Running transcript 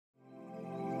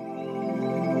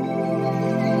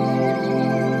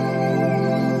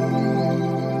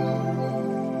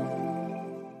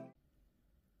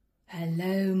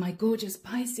gorgeous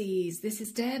Pisces. This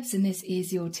is Debs and this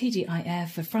is your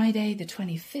TGIF for Friday, the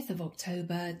 25th of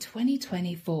October,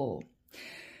 2024.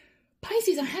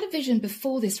 Pisces, I had a vision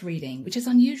before this reading, which is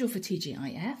unusual for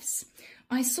TGIFs.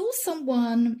 I saw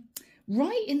someone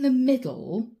right in the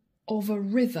middle of a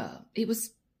river. It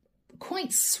was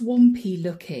quite swampy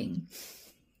looking.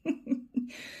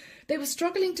 They were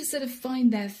struggling to sort of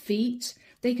find their feet.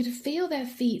 They could feel their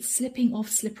feet slipping off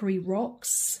slippery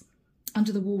rocks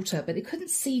under the water, but they couldn't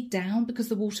see down because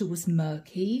the water was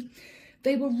murky.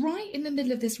 They were right in the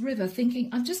middle of this river thinking,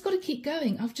 I've just got to keep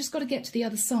going. I've just got to get to the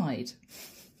other side.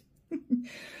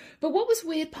 But what was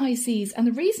weird, Pisces, and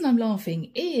the reason I'm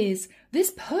laughing is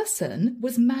this person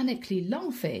was manically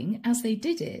laughing as they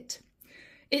did it.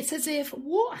 It's as if,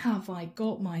 what have I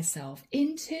got myself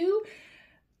into?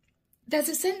 There's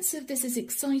a sense of this is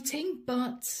exciting,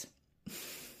 but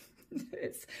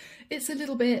it's a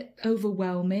little bit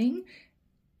overwhelming.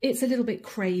 It's a little bit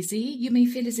crazy. You may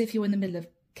feel as if you're in the middle of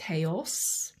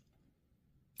chaos.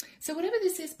 So whatever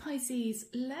this is, Pisces,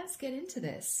 let's get into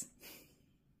this.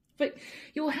 But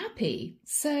you're happy.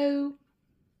 So,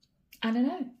 I don't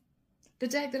know. The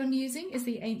deck that I'm using is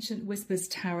the Ancient Whispers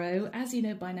Tarot. As you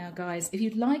know by now, guys, if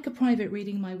you'd like a private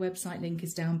reading, my website link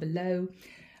is down below.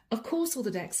 Of course, all the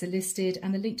decks are listed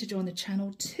and the link to join the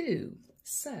channel too.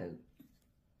 So,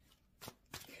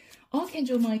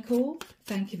 Archangel Michael,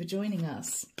 thank you for joining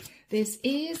us. This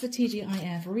is the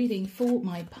TGIF reading for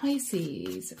my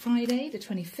Pisces, Friday, the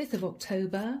 25th of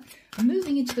October. I'm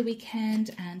moving into the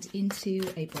weekend and into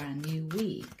a brand new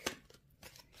week.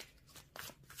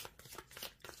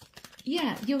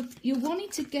 Yeah, you're wanting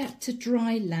to get to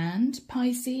dry land,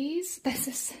 Pisces. There's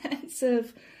a sense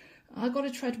of, I've got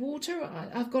to tread water.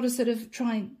 I've got to sort of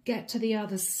try and get to the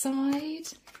other side.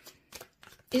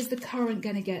 Is the current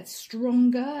going to get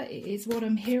stronger? Is what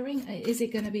I'm hearing. Is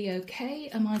it going to be okay?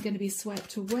 Am I going to be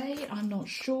swept away? I'm not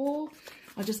sure.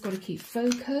 I just got to keep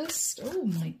focused. Oh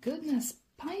my goodness,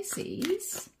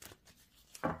 Pisces.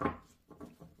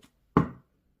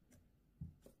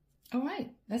 All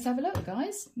right, let's have a look,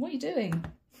 guys. What are you doing?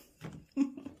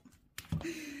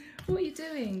 What are you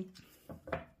doing?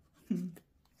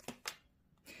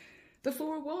 The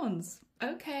Four of Wands.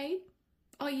 Okay.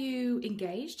 Are you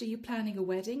engaged? Are you planning a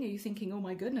wedding? Are you thinking, oh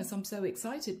my goodness, I'm so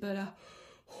excited, but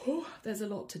there's a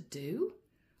lot to do?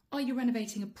 Are you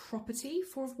renovating a property?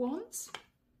 Four of Wands.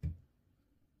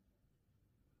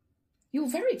 You're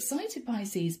very excited,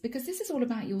 Pisces, because this is all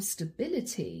about your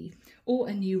stability or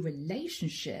a new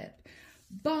relationship.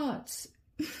 But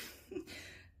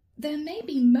there may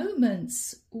be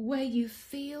moments where you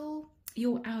feel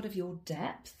you're out of your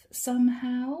depth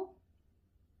somehow.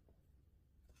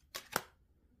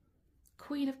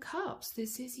 Queen of Cups,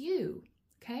 this is you,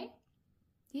 okay?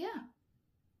 Yeah.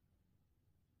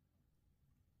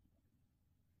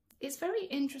 It's very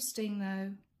interesting,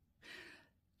 though.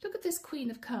 Look at this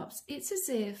Queen of Cups. It's as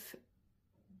if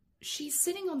she's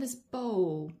sitting on this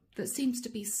bowl that seems to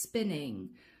be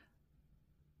spinning.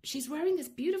 She's wearing this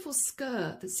beautiful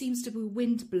skirt that seems to be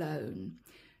windblown.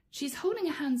 She's holding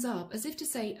her hands up as if to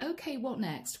say, okay, what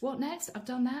next? What next? I've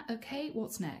done that. Okay,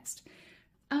 what's next?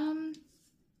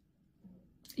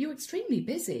 You're extremely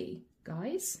busy,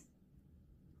 guys,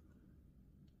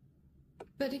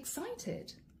 but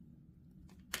excited.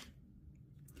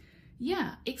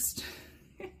 Yeah,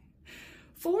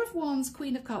 Four of Wands,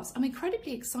 Queen of Cups. I'm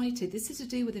incredibly excited. This is to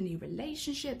do with a new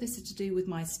relationship. This is to do with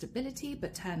my stability,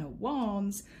 but Ten of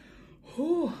Wands.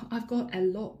 Oh, I've got a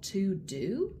lot to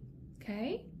do,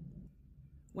 okay?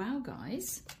 Wow,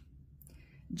 guys.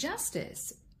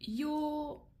 Justice.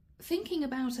 You're thinking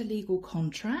about a legal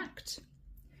contract.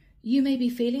 You may be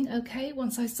feeling, okay,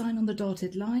 once I sign on the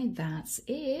dotted line, that's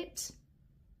it.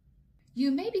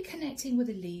 You may be connecting with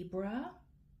a Libra.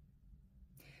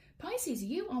 Pisces,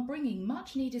 you are bringing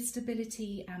much needed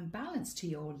stability and balance to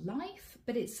your life,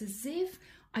 but it's as if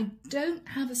I don't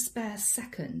have a spare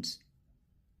second.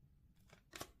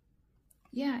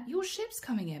 Yeah, your ship's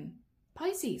coming in.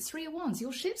 Pisces, Three of Wands,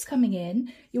 your ship's coming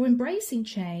in. You're embracing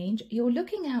change. You're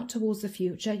looking out towards the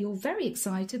future. You're very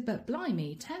excited, but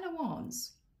blimey, Ten of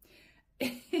Wands.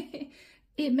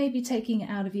 It may be taking it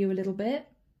out of you a little bit.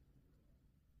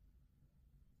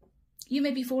 You may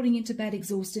be falling into bed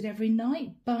exhausted every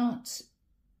night, but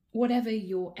whatever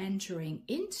you're entering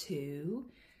into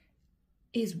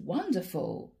is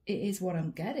wonderful. It is what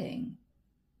I'm getting.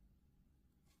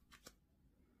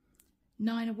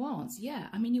 Nine of Wands. Yeah,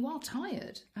 I mean, you are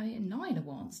tired. I mean, Nine of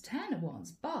Wands, Ten of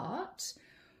Wands, but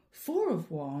Four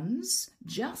of Wands,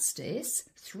 Justice,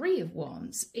 Three of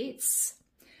Wands. It's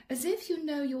as if you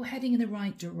know you're heading in the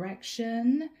right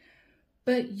direction,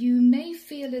 but you may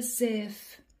feel as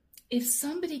if if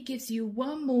somebody gives you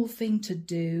one more thing to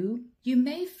do, you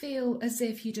may feel as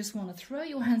if you just want to throw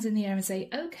your hands in the air and say,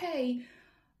 okay,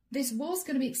 this was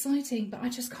going to be exciting, but I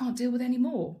just can't deal with any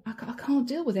more. I can't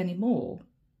deal with any more.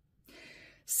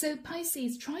 So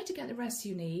Pisces, try to get the rest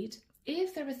you need.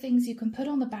 If there are things you can put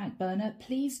on the back burner,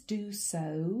 please do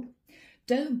so.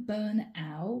 Don't burn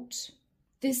out.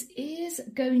 This is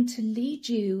going to lead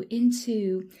you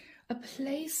into a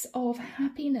place of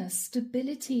happiness,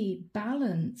 stability,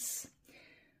 balance.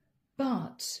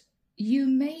 But you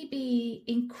may be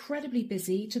incredibly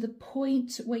busy to the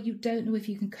point where you don't know if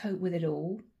you can cope with it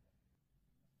all.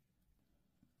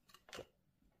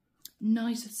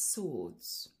 Knight of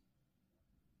Swords.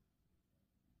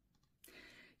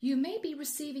 You may be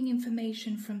receiving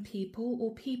information from people,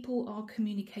 or people are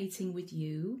communicating with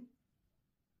you.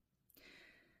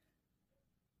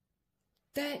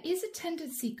 There is a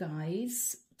tendency,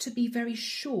 guys, to be very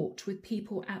short with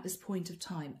people at this point of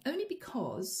time, only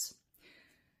because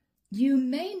you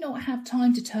may not have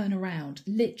time to turn around,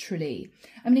 literally.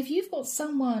 I mean, if you've got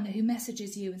someone who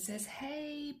messages you and says,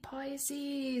 hey,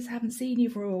 Pisces, haven't seen you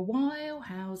for a while,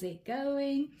 how's it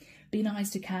going? Be nice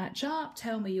to catch up,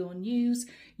 tell me your news.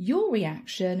 Your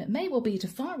reaction may well be to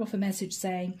fire off a message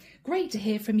saying, great to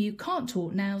hear from you, can't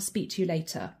talk now, speak to you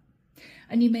later.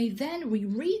 And you may then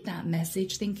reread that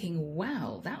message thinking,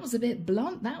 wow, that was a bit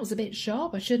blunt, that was a bit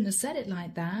sharp, I shouldn't have said it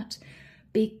like that,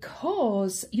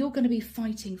 because you're going to be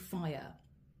fighting fire.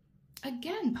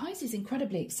 Again, Pisces is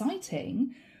incredibly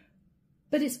exciting,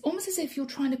 but it's almost as if you're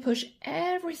trying to push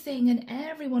everything and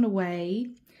everyone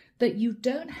away that you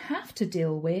don't have to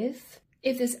deal with.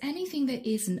 If there's anything that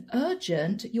isn't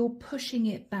urgent, you're pushing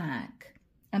it back.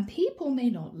 And people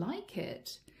may not like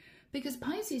it. Because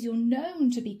Pisces, you're known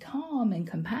to be calm and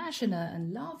compassionate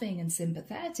and loving and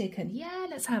sympathetic and yeah,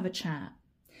 let's have a chat.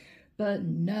 But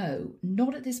no,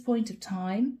 not at this point of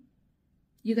time.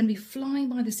 You're going to be flying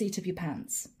by the seat of your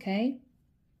pants, okay?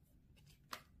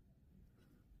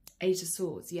 Eight of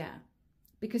Swords, yeah.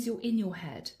 Because you're in your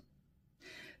head.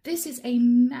 This is a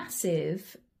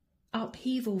massive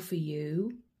upheaval for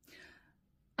you.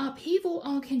 Upheaval,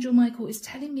 Archangel Michael is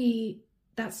telling me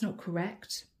that's not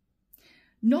correct.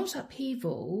 Not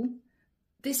upheaval,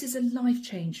 this is a life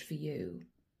change for you.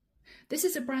 This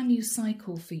is a brand new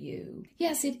cycle for you.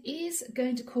 Yes, it is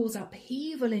going to cause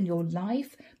upheaval in your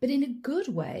life, but in a good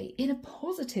way, in a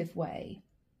positive way.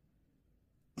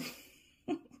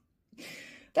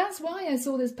 That's why I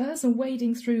saw this person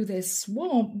wading through this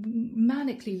swamp,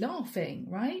 manically laughing,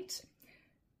 right?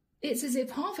 It's as if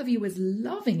half of you is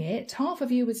loving it, half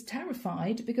of you is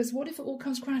terrified, because what if it all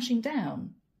comes crashing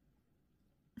down?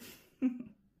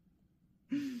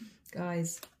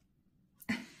 Guys,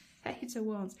 Eight of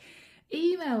Wands.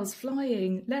 Emails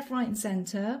flying left, right and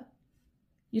centre.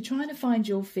 You're trying to find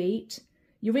your feet.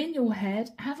 You're in your head.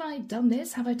 Have I done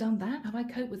this? Have I done that? Have I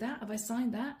coped with that? Have I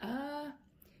signed that?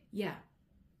 Yeah.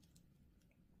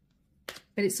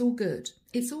 But it's all good.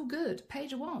 It's all good.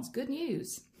 Page of Wands. Good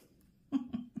news.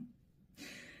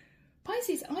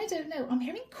 Pisces, I don't know. I'm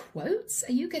hearing quotes.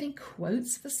 Are you getting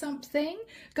quotes for something?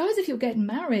 Guys, if you're getting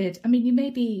married, I mean, you may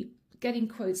be getting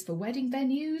quotes for wedding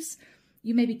venues.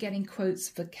 You may be getting quotes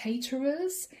for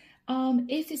caterers.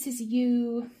 If this is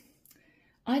you,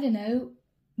 I don't know,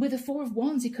 with a Four of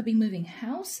Wands, you could be moving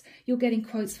house. You're getting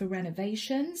quotes for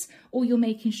renovations, or you're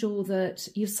making sure that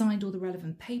you've signed all the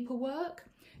relevant paperwork.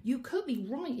 You could be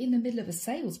right in the middle of a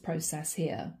sales process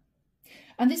here.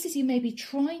 And this is you maybe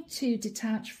trying to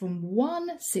detach from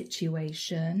one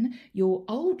situation, your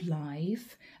old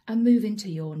life, and move into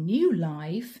your new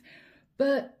life.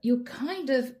 But you're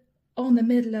kind of on the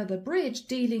middle of the bridge,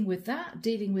 dealing with that,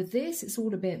 dealing with this. It's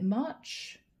all a bit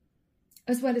much.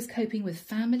 As well as coping with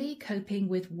family, coping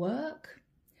with work.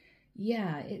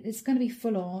 Yeah, it's going to be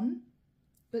full on.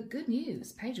 But good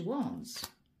news, Page of Wands.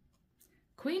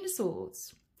 Queen of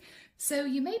Swords. So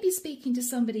you may be speaking to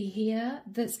somebody here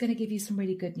that's going to give you some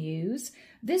really good news.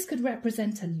 This could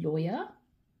represent a lawyer,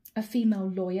 a female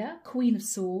lawyer, Queen of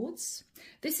Swords.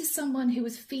 This is someone who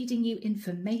is feeding you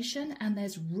information and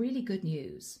there's really good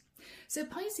news. So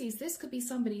Pisces, this could be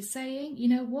somebody saying, you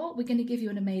know what, we're going to give you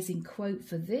an amazing quote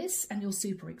for this and you're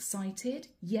super excited.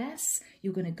 Yes,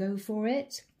 you're going to go for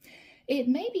it. It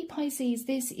may be, Pisces,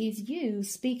 this is you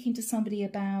speaking to somebody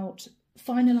about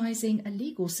finalising a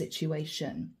legal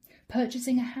situation.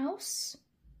 Purchasing a house,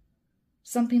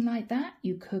 something like that,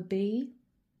 you could be.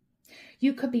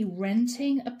 You could be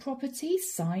renting a property,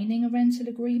 signing a rental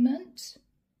agreement,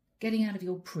 getting out of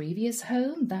your previous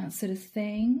home, that sort of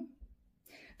thing.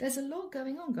 There's a lot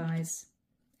going on, guys.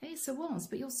 Ace of Wands,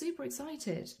 but you're super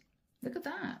excited. Look at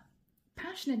that.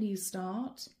 Passionate new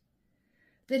start.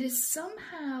 that is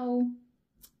somehow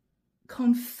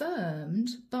confirmed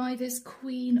by this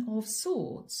Queen of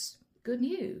Swords. Good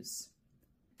news.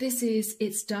 This is,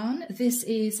 it's done. This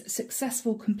is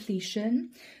successful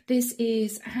completion. This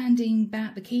is handing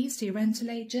back the keys to your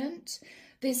rental agent.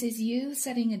 This is you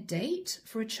setting a date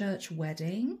for a church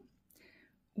wedding.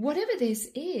 Whatever this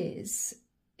is,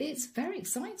 it's very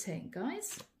exciting,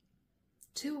 guys.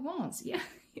 2 of Wands. Yeah,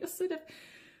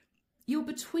 you're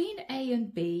between A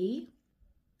and B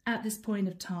at this point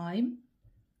of time,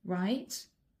 right?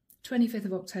 25th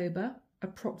of October,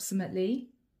 approximately.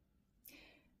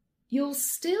 You're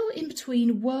still in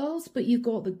between worlds, but you've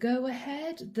got the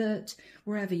go-ahead that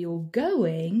wherever you're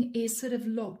going is sort of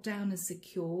locked down and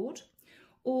secured.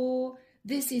 Or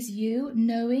this is you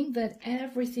knowing that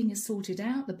everything is sorted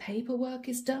out, the paperwork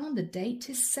is done, the date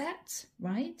is set,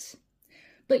 right?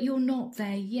 But you're not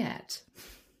there yet.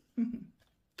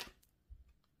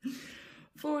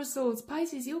 4 of Swords.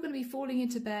 Pisces, you're going to be falling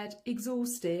into bed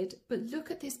exhausted, but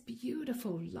look at this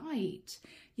beautiful light.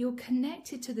 You're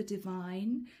connected to the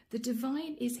divine. The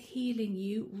divine is healing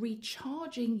you,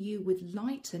 recharging you with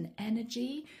light and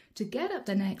energy to get up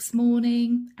the next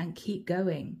morning and keep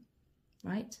going,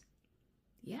 right?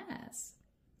 Yes.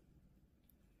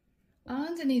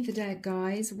 Underneath the deck,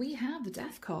 guys, we have the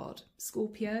Death card.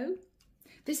 Scorpio.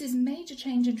 This is major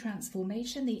change and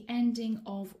transformation, the ending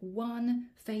of one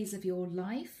phase of your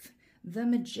life. The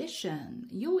Magician.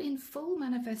 You're in full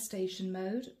manifestation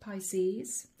mode,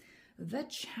 Pisces. The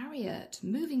Chariot,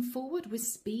 moving forward with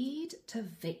speed to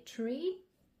victory.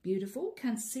 Beautiful,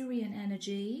 Cancerian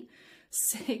energy.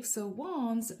 6 of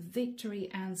Wands, victory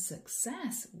and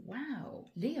success. Wow,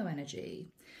 Leo energy.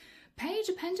 Page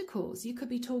of Pentacles, you could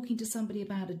be talking to somebody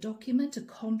about a document, a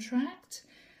contract.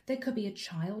 There could be a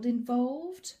child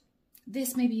involved.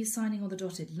 This may be you signing on the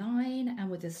dotted line.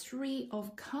 And with the 3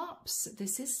 of Cups,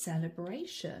 this is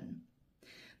celebration.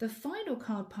 The final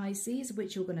card, Pisces,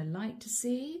 which you're going to like to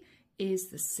see, is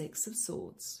the 6 of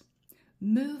Swords.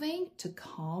 Moving to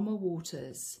calmer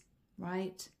waters,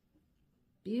 right?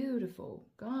 Beautiful,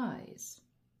 guys.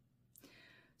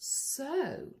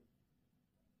 So,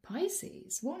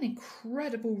 Pisces, what an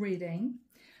incredible reading.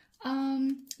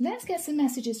 Let's get some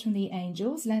messages from the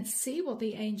angels. Let's see what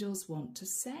the angels want to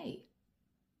say.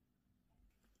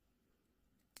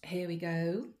 Here we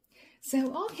go.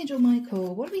 So, Archangel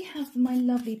Michael, what do we have for my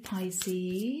lovely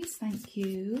Pisces? Thank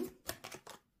you.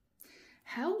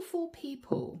 Helpful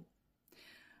people.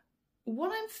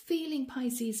 What I'm feeling,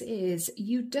 Pisces, is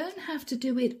you don't have to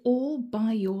do it all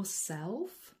by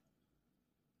yourself.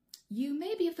 You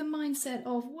may be of the mindset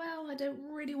of, well, I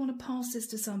don't really want to pass this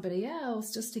to somebody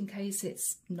else just in case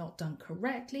it's not done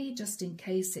correctly, just in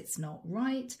case it's not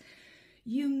right.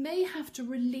 You may have to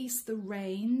release the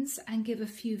reins and give a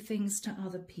few things to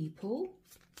other people.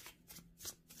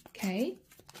 Okay?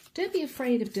 Don't be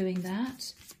afraid of doing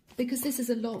that because this is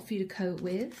a lot for you to cope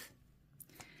with.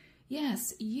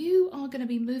 Yes, you are going to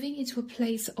be moving into a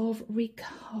place of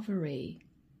recovery.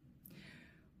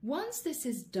 Once this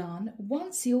is done,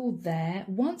 once you're there,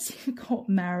 once you've got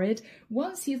married,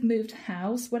 once you've moved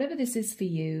house, whatever this is for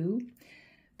you,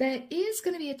 there is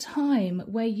going to be a time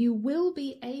where you will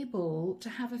be able to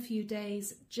have a few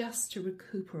days just to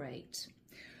recuperate.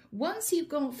 Once you've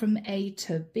gone from A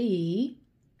to B,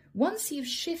 once you've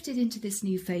shifted into this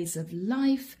new phase of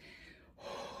life,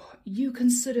 you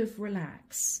can sort of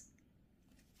relax.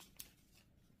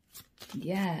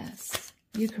 Yes,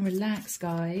 you can relax,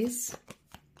 guys.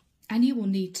 And you will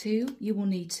need to. You will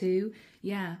need to.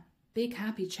 Yeah, big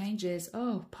happy changes.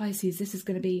 Oh, Pisces, this is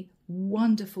going to be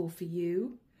wonderful for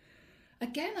you.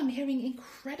 Again, I'm hearing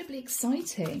incredibly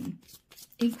exciting.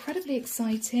 Incredibly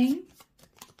exciting.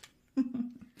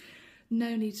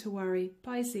 No need to worry.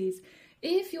 Pisces,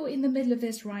 if you're in the middle of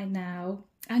this right now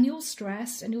and you're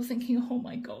stressed and you're thinking, oh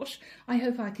my gosh, I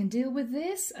hope I can deal with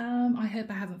this. I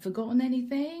hope I haven't forgotten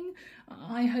anything.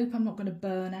 I hope I'm not going to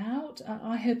burn out.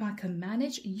 I hope I can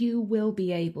manage. You will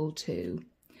be able to.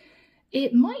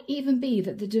 It might even be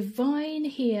that the divine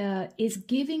here is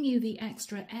giving you the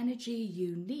extra energy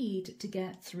you need to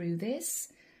get through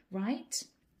this, right?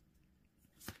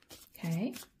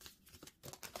 Okay.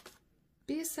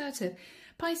 Be assertive.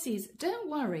 Pisces, don't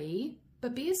worry,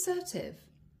 but be assertive.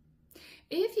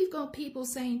 If you've got people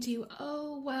saying to you,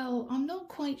 oh, well, I'm not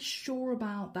quite sure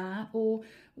about that, or,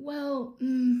 well,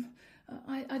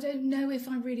 I don't know if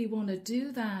I really want to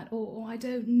do that, or I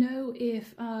don't know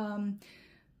if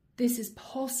this is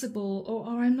possible,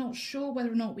 or I'm not sure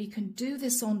whether or not we can do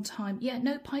this on time. Yeah,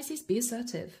 no, Pisces, be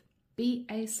assertive. Be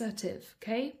assertive,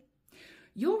 okay?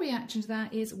 Your reaction to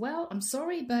that is, well, I'm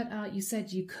sorry, but you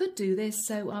said you could do this,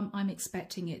 so I'm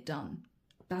expecting it done.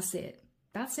 That's it.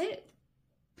 That's it.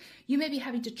 You may be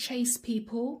having to chase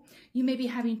people. You may be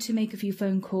having to make a few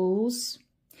phone calls.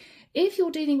 If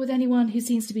you're dealing with anyone who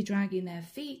seems to be dragging their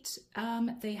feet,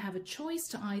 they have a choice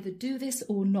to either do this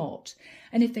or not.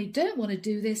 And if they don't want to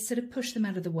do this, sort of push them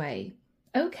out of the way.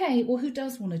 Okay, well, who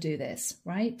does want to do this,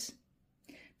 right?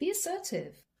 Be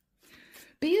assertive.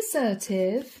 Be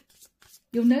assertive.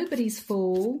 You're nobody's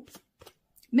fool.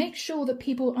 Make sure that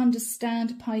people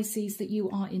understand, Pisces, that you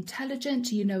are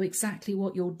intelligent, you know exactly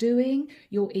what you're doing,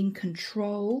 you're in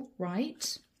control,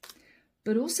 right?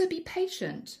 But also be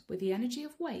patient with the energy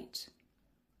of wait.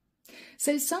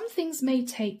 So some things may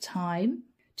take time.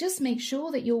 Just make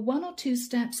sure that you're 1 or 2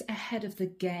 steps ahead of the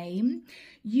game.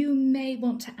 You may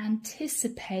want to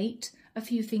anticipate a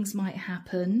few things might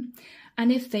happen.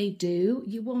 And if they do,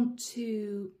 you want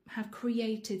to have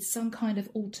created some kind of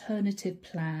alternative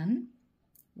plan.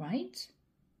 Right?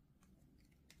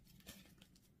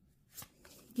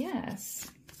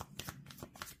 Yes.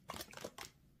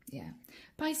 Yeah.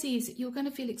 Pisces, you're going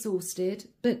to feel exhausted,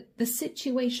 but the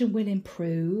situation will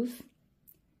improve.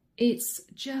 It's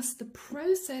just the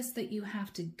process that you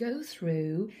have to go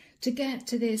through to get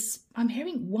to this, I'm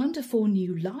hearing, wonderful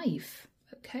new life.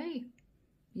 Okay.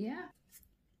 Yeah.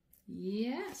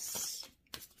 Yes.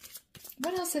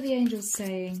 What else are the angels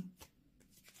saying?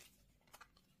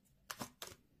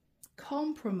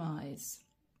 Compromise.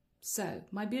 So,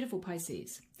 my beautiful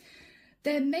Pisces,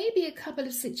 there may be a couple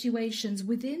of situations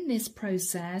within this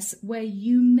process where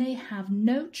you may have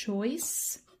no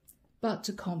choice but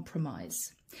to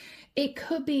compromise. It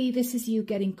could be this is you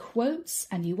getting quotes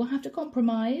and you will have to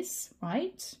compromise,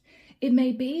 right? It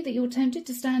may be that you're tempted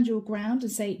to stand your ground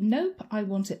and say, nope, I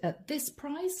want it at this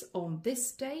price on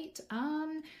this date.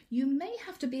 You may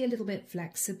have to be a little bit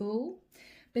flexible,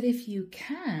 but if you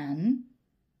can,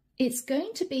 it's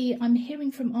going to be, I'm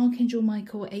hearing from Archangel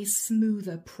Michael, a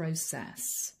smoother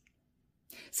process.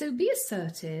 So be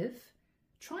assertive.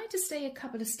 Try to stay a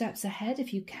couple of steps ahead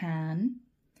if you can.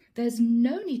 There's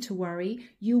no need to worry.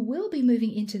 You will be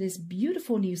moving into this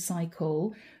beautiful new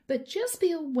cycle, but just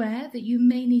be aware that you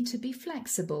may need to be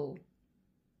flexible.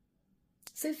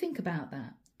 So think about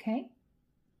that, okay?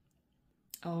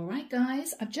 All right,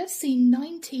 guys, I've just seen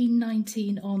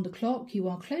 1919 on the clock. You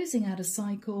are closing out a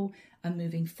cycle and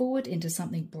moving forward into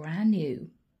something brand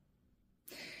new.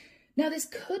 Now, this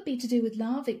could be to do with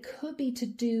love. It could be to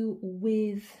do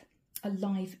with a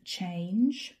life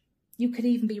change. You could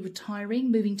even be retiring,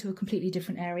 moving to a completely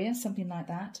different area, something like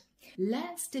that.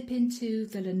 Let's dip into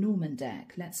the Lenormand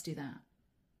deck. Let's do that.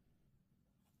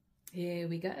 Here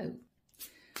we go.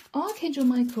 Archangel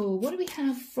Michael, what do we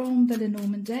have from the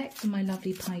Lenormand deck for my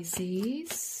lovely Pisces?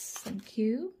 Thank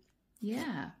you.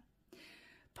 Yeah.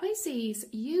 Pisces,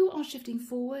 you are shifting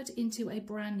forward into a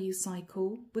brand new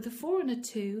cycle. With a 4 and a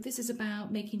 2, this is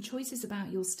about making choices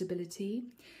about your stability.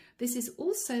 This is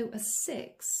also a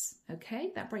 6,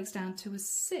 okay? That breaks down to a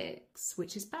 6,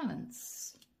 which is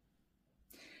balance.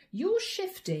 You're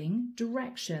shifting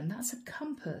direction. That's a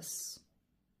compass.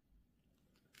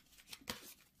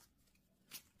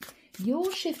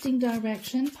 You're shifting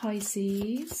direction,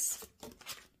 Pisces.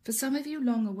 For some of you,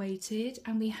 long awaited.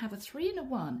 And we have a 3 and a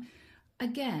 1.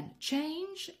 Again,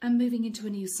 change and moving into a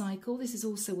new cycle. This is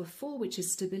also a 4, which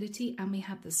is stability. And we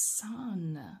have the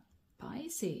Sun,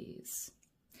 Pisces.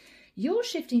 You're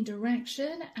shifting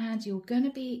direction and you're going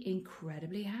to be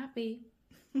incredibly happy.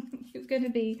 You're going to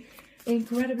be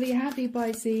incredibly happy,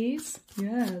 Pisces.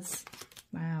 Yes.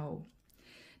 Wow.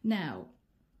 Now,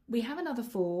 we have another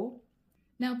 4.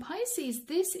 Now, Pisces,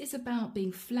 this is about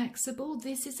being flexible.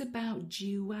 This is about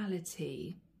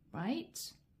duality, right?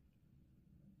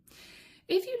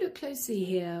 If you look closely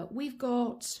here, we've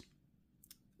got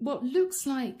what looks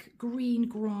like green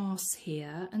grass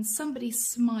here and somebody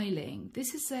smiling.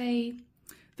 This is a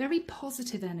very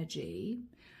positive energy.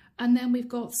 And then we've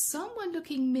got someone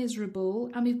looking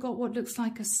miserable and we've got what looks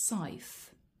like a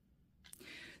scythe.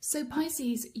 So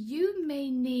Pisces, you may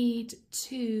need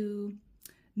to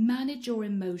manage your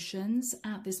emotions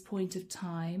at this point of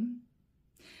time.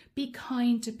 Be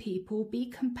kind to people, be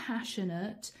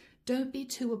compassionate. Don't be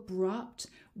too abrupt.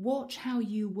 Watch how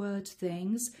you word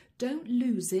things. Don't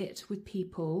lose it with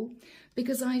people,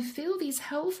 because I feel these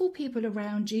helpful people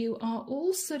around you are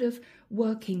all sort of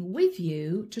working with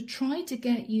you to try to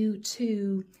get you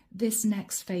to this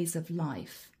next phase of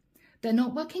life. They're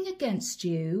not working against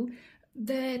you.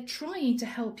 They're trying to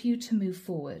help you to move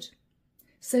forward.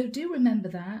 So do remember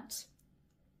that.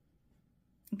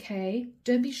 Okay,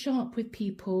 don't be sharp with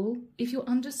people. If you're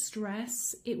under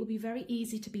stress, it will be very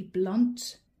easy to be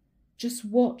blunt. Just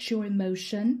watch your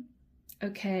emotion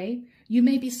okay? You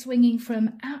may be swinging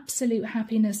from absolute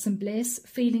happiness and bliss,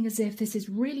 feeling as if this is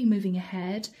really moving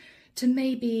ahead, to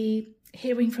maybe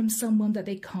hearing from someone that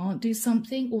they can't do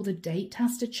something or the date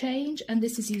has to change, and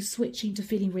this is you switching to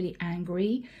feeling really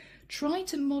angry. Try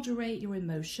to moderate your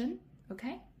emotion,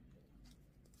 okay?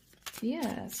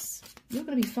 Yes, you're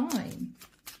going to be fine.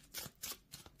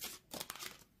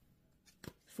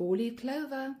 Four-leaf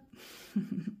clover.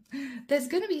 There's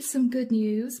going to be some good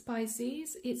news,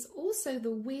 Pisces. It's also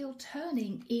the wheel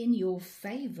turning in your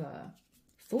favour.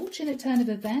 Fortunate turn of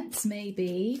events,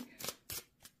 maybe.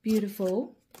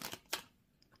 Beautiful.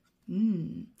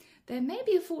 There may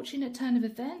be a fortunate turn of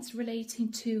events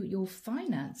relating to your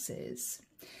finances.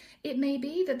 It may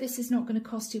be that this is not going to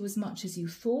cost you as much as you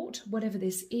thought, whatever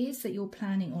this is that you're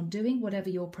planning on doing, whatever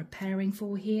you're preparing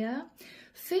for here.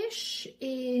 Fish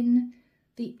in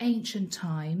the ancient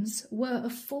times were a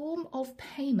form of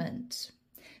payment.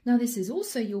 Now, this is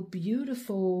also your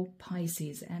beautiful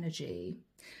Pisces energy.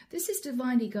 This is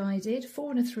divinely guided.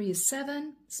 4 and a 3 is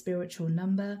 7, spiritual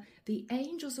number. The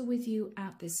angels are with you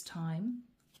at this time.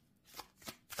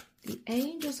 The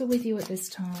angels are with you at this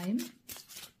time.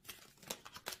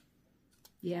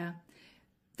 Yeah.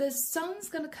 The sun's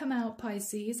going to come out,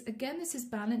 Pisces. Again, this is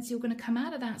balance. You're going to come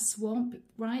out of that swamp,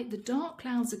 right? The dark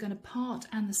clouds are going to part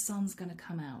and the sun's going to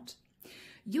come out.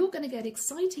 You're going to get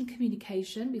exciting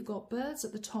communication. We've got birds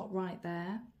at the top right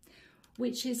there,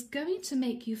 which is going to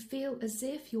make you feel as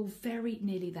if you're very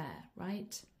nearly there,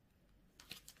 right?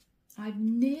 I've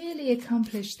nearly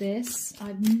accomplished this.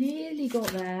 I've nearly got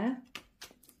there.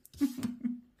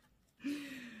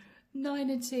 9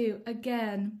 and 2,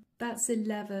 again, that's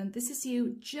 11. This is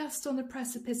you just on the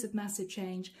precipice of massive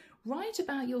change. Write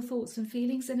about your thoughts and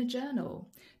feelings in a journal.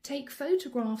 Take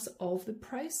photographs of the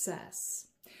process.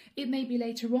 It may be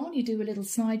later on you do a little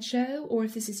slideshow, or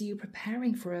if this is you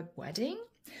preparing for a wedding,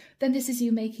 then this is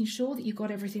you making sure that you've got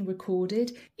everything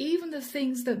recorded, even the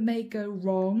things that may go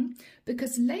wrong,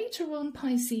 because later on,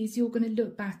 Pisces, you're going to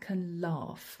look back and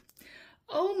laugh.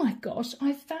 Oh my gosh,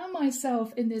 I found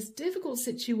myself in this difficult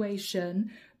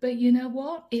situation, but you know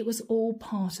what? It was all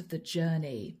part of the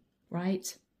journey,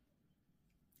 right?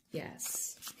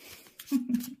 Yes.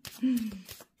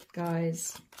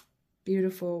 Guys,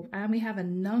 beautiful. And we have a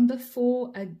number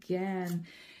 4 again.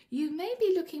 You may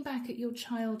be looking back at your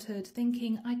childhood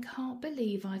thinking, I can't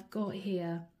believe I've got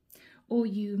here. Or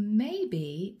you may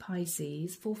be,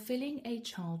 Pisces, fulfilling a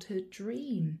childhood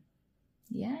dream.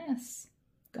 Yes,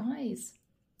 guys.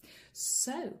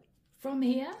 So, from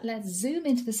here, let's zoom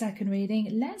into the second reading.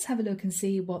 Let's have a look and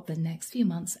see what the next few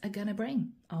months are going to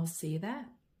bring. I'll see you there.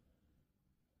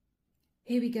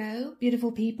 Here we go,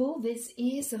 beautiful people. This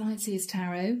is the Lionsgate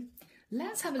Tarot.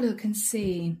 Let's have a look and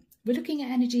see. We're looking at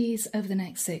energies over the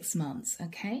next 6 months,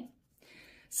 okay?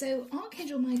 So,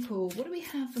 Archangel Michael, what do we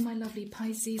have for my lovely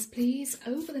Pisces, please,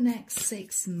 over the next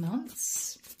 6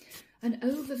 months? An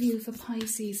overview for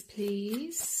Pisces,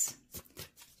 please.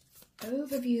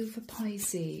 Overview for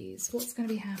Pisces. What's going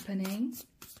to be happening?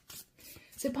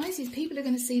 So Pisces, people are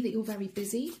going to see that you're very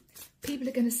busy. People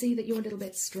are going to see that you're a little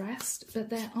bit stressed, but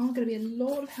there are going to be a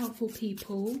lot of helpful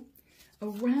people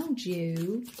around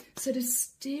you sort of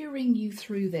steering you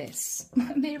through this.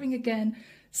 I'm hearing again,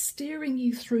 steering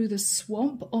you through the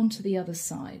swamp onto the other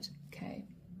side. Okay.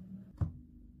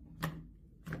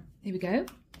 Here we go.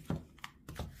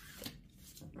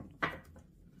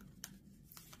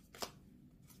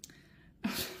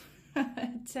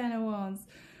 10 of Wands.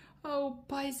 Oh,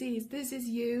 Pisces, this is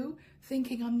you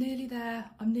thinking, I'm nearly there,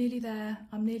 I'm nearly there,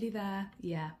 I'm nearly there.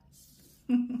 Yeah.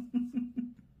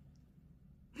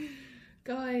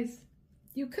 Guys,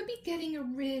 you could be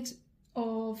getting rid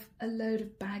of a load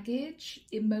of baggage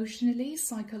emotionally,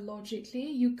 psychologically.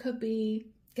 You could be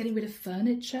getting rid of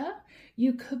furniture.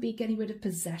 You could be getting rid of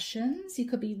possessions. You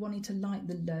could be wanting to lighten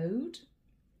the load.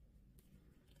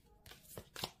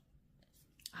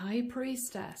 High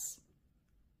Priestess.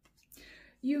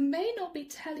 You may not be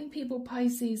telling people,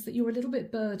 Pisces, that you're a little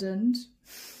bit burdened.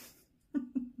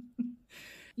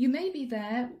 You may be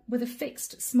there with a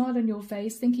fixed smile on your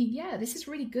face thinking, yeah, this is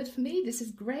really good for me. This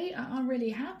is great. I'm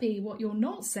really happy. What you're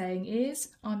not saying is,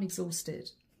 I'm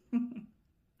exhausted.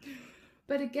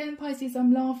 But again, Pisces,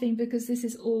 I'm laughing because this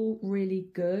is all really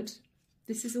good.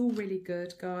 This is all really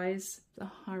good, guys. The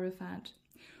Hierophant.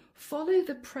 Follow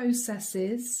the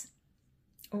processes,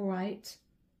 all right?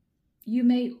 You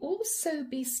may also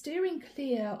be steering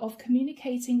clear of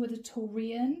communicating with a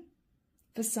Taurian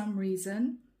for some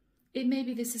reason. It may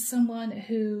be this is someone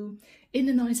who, in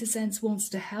the nicer sense, wants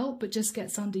to help, but just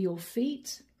gets under your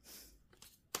feet.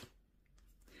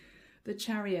 The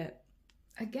Chariot.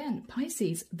 Again,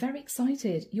 Pisces, very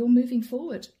excited. You're moving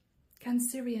forward.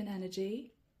 Cancerian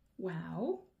energy.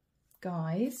 Wow.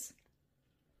 Guys.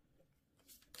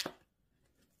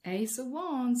 Ace of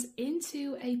Wands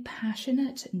into a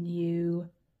passionate new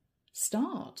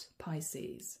start,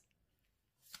 Pisces.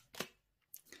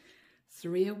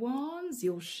 Three of Wands,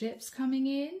 your ship's coming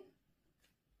in.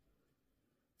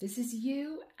 This is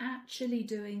you actually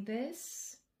doing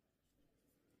this.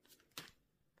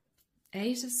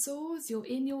 Eight of Swords, you're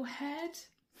in your head.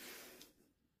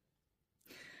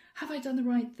 Have I done the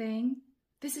right thing?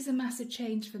 This is a massive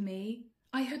change for me.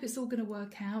 I hope it's all going to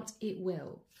work out. It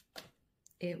will.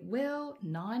 It will.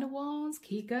 Nine of Wands.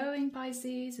 Keep going,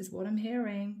 Pisces, is what I'm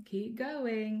hearing. Keep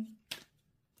going.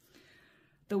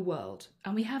 The World.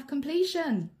 And we have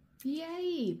completion.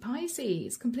 Yay,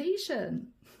 Pisces, completion.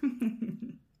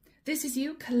 This is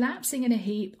you collapsing in a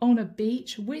heap on a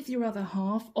beach with your other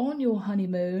half on your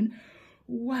honeymoon.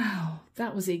 Wow,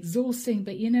 that was exhausting,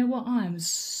 but you know what? I am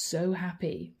so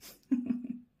happy.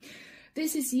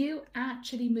 This is you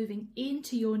actually moving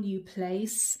into your new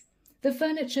place. The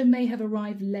furniture may have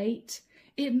arrived late.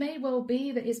 It may well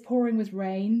be that it's pouring with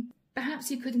rain. Perhaps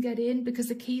you couldn't get in because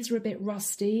the keys are a bit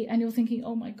rusty and you're thinking,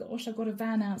 oh my gosh, I've got a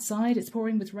van outside. It's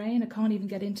pouring with rain. I can't even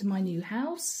get into my new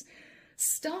house.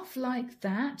 Stuff like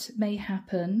that may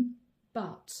happen,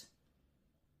 but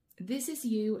this is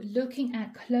you looking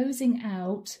at closing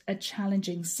out a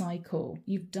challenging cycle.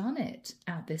 You've done it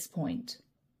at this point.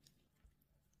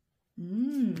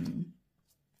 King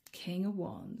of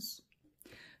Wands.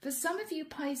 For some of you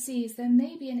Pisces, there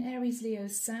may be an Aries, Leo,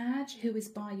 Sag who is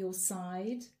by your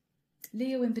side.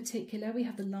 Leo in particular, we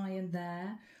have the lion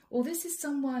there. Or this is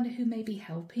someone who may be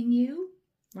helping you,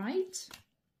 right?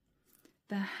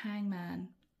 The Hangman.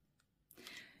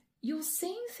 You're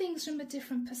seeing things from a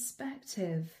different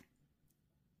perspective.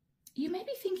 You may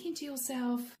be thinking to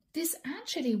yourself, this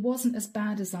actually wasn't as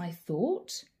bad as I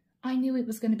thought. I knew it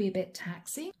was going to be a bit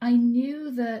taxing. I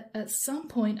knew that at some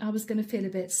point I was going to feel a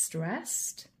bit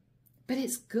stressed. But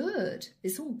it's good.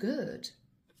 It's all good.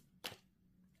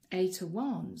 Eight of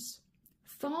Wands.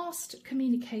 Fast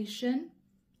communication.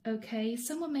 Okay,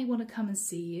 someone may want to come and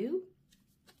see you.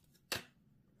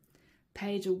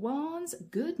 Page of Wands.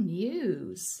 Good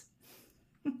news.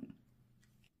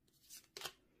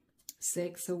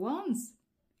 Six of Wands.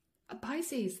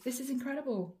 Pisces, this is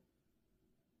incredible.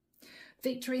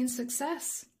 Victory and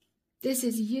success. This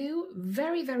is you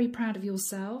very, very proud of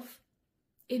yourself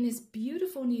in this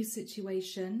beautiful new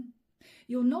situation.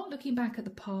 You're not looking back at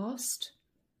the past.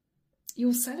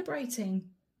 You're celebrating.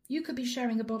 You could be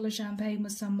sharing a bottle of champagne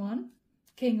with someone.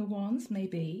 King of Wands,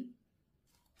 maybe.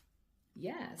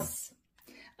 Yes.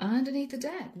 Underneath the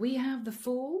deck, we have the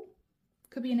Fool.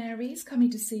 Could be an Aries coming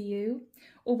to see you.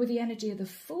 Or with the energy of the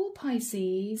Fool,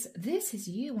 Pisces, this is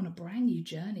you on a brand new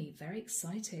journey. Very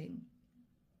exciting.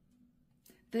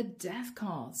 The Death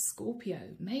card, Scorpio,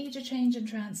 major change and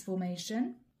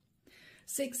transformation.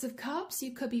 Six of Cups,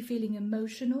 you could be feeling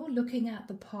emotional, looking at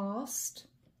the past.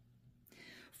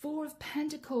 Four of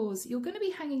Pentacles, you're going to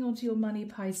be hanging on to your money,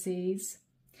 Pisces.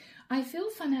 I feel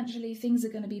financially things are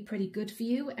going to be pretty good for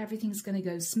you. Everything's going to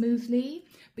go smoothly,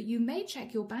 but you may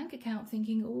check your bank account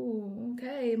thinking, oh,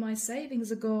 okay, my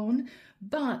savings are gone.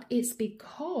 But it's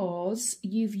because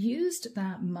you've used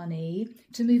that money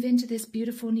to move into this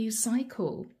beautiful new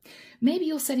cycle. Maybe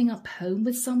you're setting up home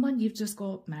with someone you've just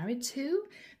got married to.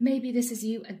 Maybe this is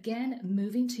you again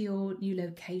moving to your new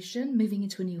location, moving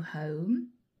into a new home.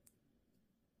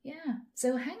 Yeah,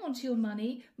 so hang on to your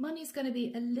money. Money's going to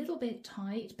be a little bit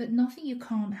tight, but nothing you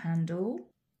can't handle.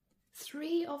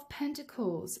 Three of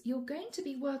Pentacles. You're going to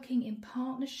be working in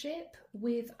partnership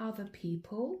with other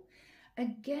people.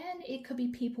 Again, it could be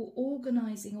people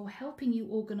organising or helping you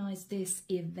organise this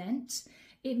event.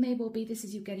 It may well be this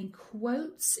is you getting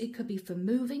quotes. It could be for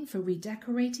moving, for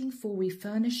redecorating, for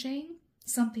refurnishing,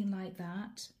 something like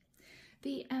that.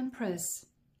 The Empress.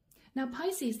 Now,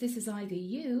 Pisces, this is either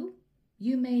you.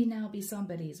 You may now be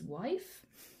somebody's wife,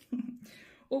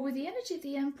 or with the energy of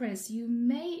the Empress, you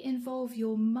may involve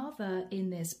your mother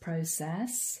in this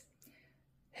process,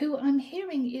 who I'm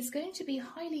hearing is going to be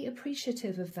highly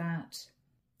appreciative of that.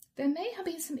 There may have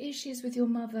been some issues with your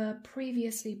mother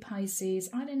previously, Pisces.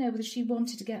 I don't know whether she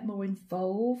wanted to get more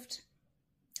involved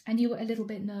and you were a little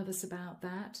bit nervous about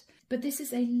that. But this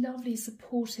is a lovely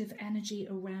supportive energy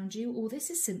around you, or this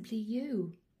is simply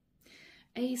you.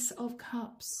 Ace of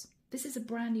Cups. This is a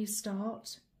brand new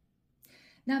start.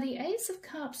 Now, the Ace of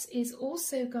Cups is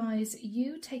also, guys,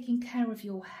 you taking care of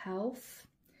your health.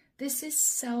 This is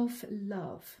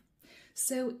self-love.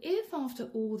 So if after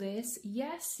all this,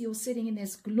 yes, you're sitting in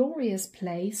this glorious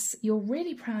place, you're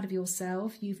really proud of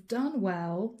yourself, you've done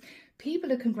well,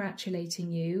 People are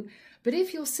congratulating you. But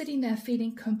if you're sitting there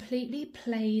feeling completely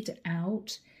played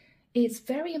out, it's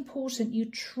very important you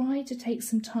try to take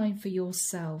some time for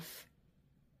yourself.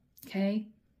 Okay?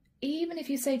 Even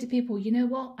if you say to people, you know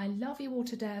what, I love you all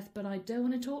to death, but I don't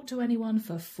want to talk to anyone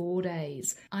for 4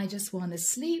 days. I just want to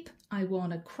sleep. I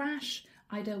want to crash.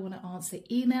 I don't want to answer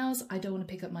emails. I don't want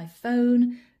to pick up my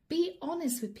phone. Be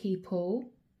honest with people,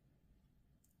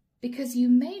 because you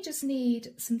may just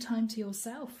need some time to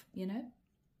yourself, you know.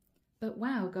 But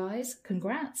wow, guys,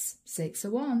 congrats. 6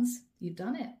 of Wands. You've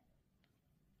done it.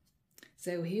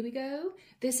 So here we go.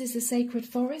 This is the Sacred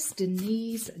Forest,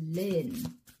 Denise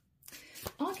Lynn.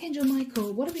 Archangel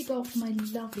Michael, what have we got for my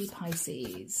lovely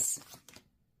Pisces?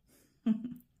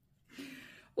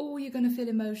 Oh, you're going to feel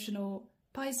emotional.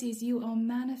 Pisces, you are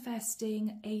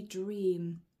manifesting a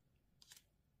dream.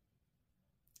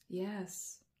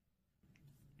 Yes.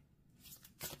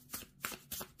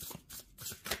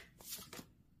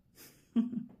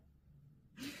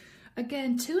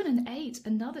 Again, 2 and an 8,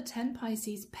 another 10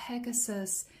 Pisces,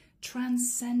 Pegasus,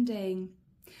 transcending.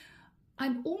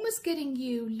 I'm almost getting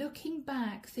you looking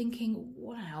back thinking,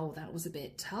 wow, that was a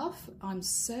bit tough. I'm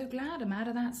so glad I'm out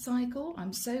of that cycle.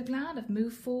 I'm so glad I've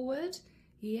moved forward.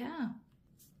 Yeah.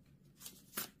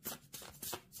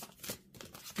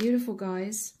 Beautiful,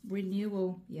 guys.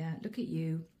 Renewal. Yeah, look at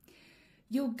you.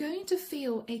 You're going to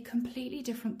feel a completely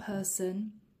different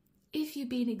person if you've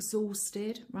been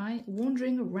exhausted, right?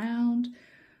 Wandering around,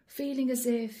 feeling as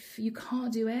if you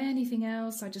can't do anything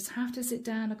else. I just have to sit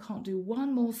down. I can't do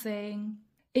one more thing.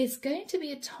 It's going to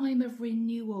be a time of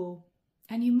renewal.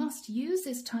 And you must use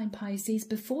this time, Pisces,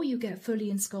 before you get fully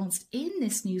ensconced in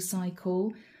this new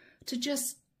cycle, to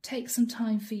just take some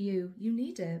time for you. You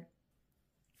need it.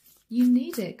 You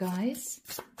need it, guys.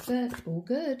 But all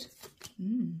good.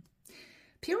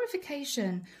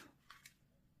 Purification.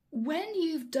 When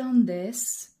you've done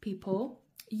this, people,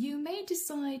 you may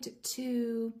decide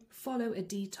to follow a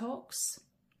detox.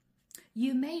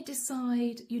 You may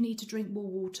decide you need to drink more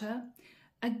water.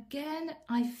 Again,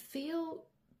 I feel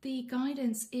the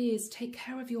guidance is take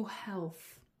care of your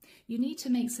health. You need to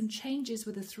make some changes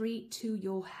with a 3 to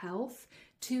your health,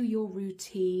 to your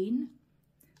routine.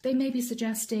 They may be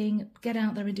suggesting get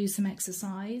out there and do some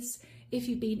exercise. If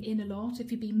you've been in a lot,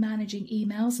 if you've been managing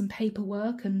emails and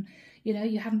paperwork and, you know,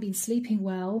 you haven't been sleeping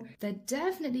well, they're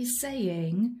definitely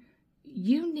saying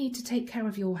you need to take care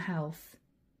of your health.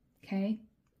 Okay?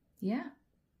 Yeah.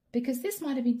 Because this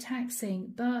might have been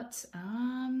taxing, but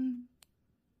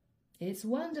it's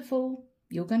wonderful.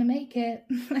 You're going to make it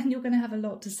and you're going to have a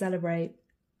lot to celebrate.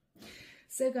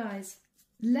 So guys,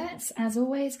 let's, as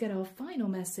always, get our final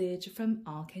message from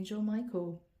Archangel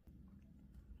Michael.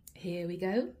 Here we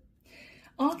go.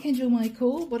 Archangel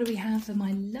Michael, what do we have for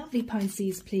my lovely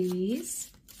Pisces,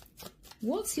 please?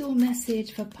 What's your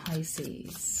message for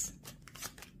Pisces?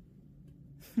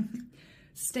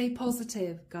 Stay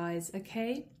positive, guys,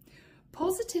 okay?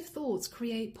 Positive thoughts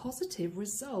create positive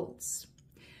results.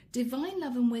 Divine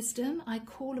love and wisdom, I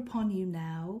call upon you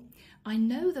now. I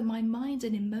know that my mind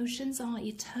and emotions are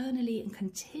eternally and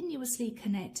continuously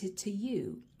connected to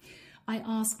you. I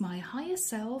ask my higher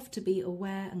self to be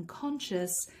aware and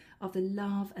conscious of the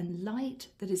love and light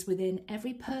that is within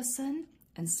every person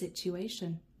and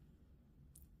situation.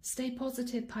 Stay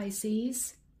positive,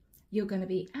 Pisces. You're going to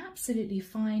be absolutely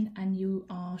fine and you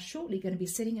are shortly going to be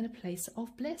sitting in a place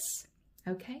of bliss.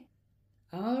 Okay?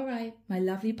 All right, my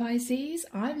lovely Pisces,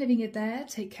 I'm leaving it there.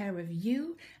 Take care of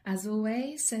you. As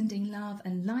always, sending love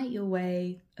and light your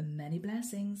way and many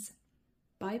blessings.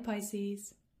 Bye,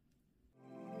 Pisces.